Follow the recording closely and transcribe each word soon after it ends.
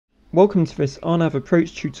Welcome to this RNAV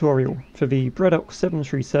approach tutorial for the Bredok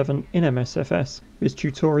 737 in MSFS. This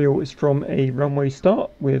tutorial is from a runway start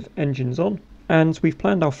with engines on, and we've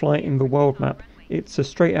planned our flight in the world map. It's a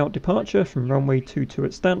straight out departure from runway 22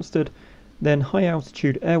 at Stansted, then high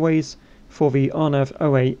altitude airways for the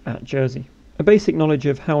RNAV 08 at Jersey. A basic knowledge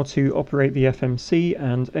of how to operate the FMC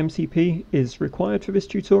and MCP is required for this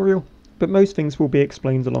tutorial, but most things will be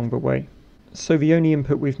explained along the way. So the only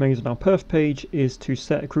input we've made on our perf page is to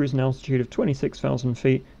set a cruising altitude of 26,000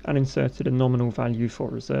 feet and inserted a nominal value for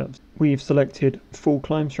reserves. We've selected full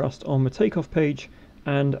climb thrust on the takeoff page,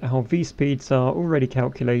 and our V-speeds are already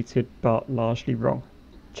calculated but largely wrong.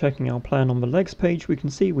 Checking our plan on the legs page, we can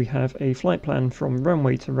see we have a flight plan from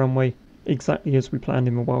runway to runway exactly as we planned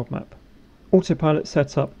in the world map. Autopilot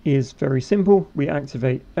setup is very simple. We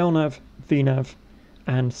activate LNAV, VNAV,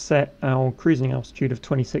 and set our cruising altitude of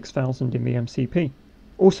 26,000 in the MCP.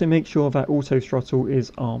 Also make sure that auto throttle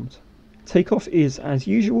is armed. Takeoff is as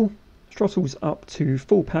usual, throttles up to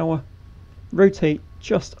full power, rotate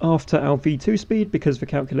just after our V2 speed because the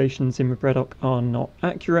calculations in the Bredok are not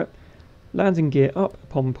accurate, landing gear up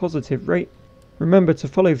upon positive rate, remember to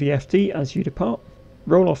follow the FD as you depart,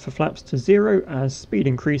 roll off the flaps to 0 as speed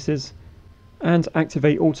increases, and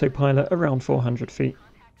activate autopilot around 400 feet.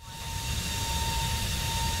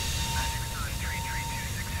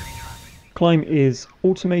 Climb is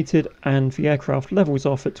automated and the aircraft levels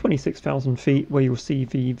off at 26,000 feet where you'll see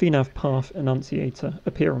the VNAV path annunciator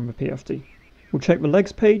appear on the PFD. We'll check the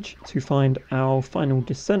legs page to find our final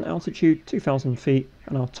descent altitude, 2,000 feet,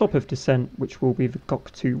 and our top of descent, which will be the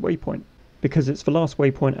GOC2 waypoint, because it's the last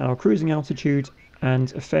waypoint at our cruising altitude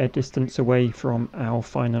and a fair distance away from our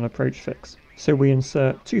final approach fix. So we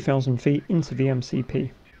insert 2,000 feet into the MCP.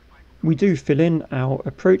 We do fill in our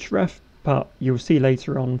approach ref, but you'll see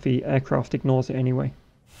later on the aircraft ignores it anyway.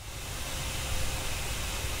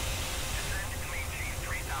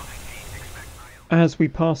 As we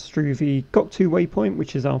pass through the GOC2 waypoint,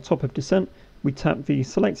 which is our top of descent, we tap the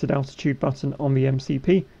selected altitude button on the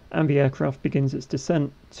MCP and the aircraft begins its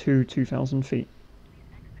descent to 2,000 feet.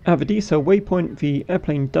 At the decel waypoint, the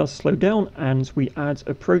airplane does slow down and we add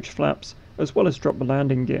approach flaps as well as drop the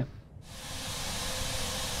landing gear.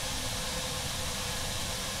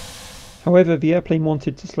 However, the airplane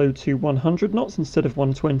wanted to slow to 100 knots instead of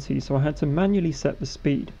 120, so I had to manually set the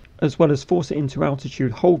speed, as well as force it into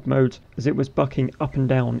altitude hold mode as it was bucking up and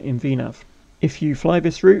down in VNAV. If you fly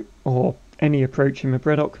this route, or any approach in the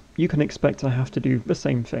Bredok, you can expect to have to do the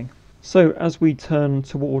same thing. So as we turn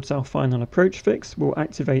towards our final approach fix, we'll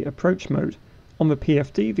activate approach mode. On the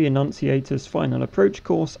PFD, the annunciator's final approach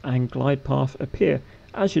course and glide path appear,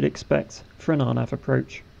 as you'd expect for an RNAV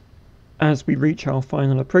approach. As we reach our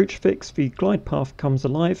final approach fix, the glide path comes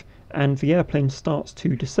alive and the airplane starts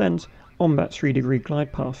to descend on that 3-degree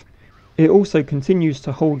glide path. It also continues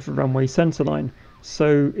to hold the runway centerline,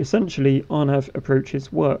 so essentially RNAV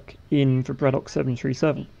approaches work in the Bredok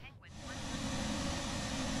 737.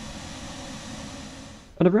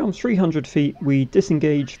 At around 300 feet, we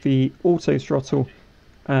disengage the auto throttle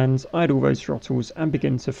and idle those throttles and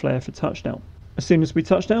begin to flare for touchdown. As soon as we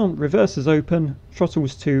touch down, reverse is open,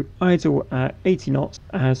 throttles to idle at 80 knots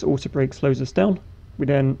as auto brake slows us down. We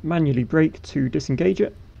then manually brake to disengage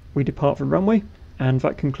it. We depart the runway, and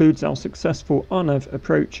that concludes our successful RNAV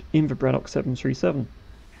approach in the Bredok 737.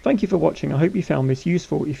 Thank you for watching. I hope you found this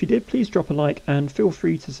useful. If you did, please drop a like and feel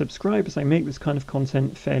free to subscribe as I make this kind of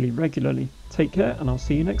content fairly regularly. Take care and I'll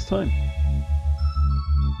see you next time.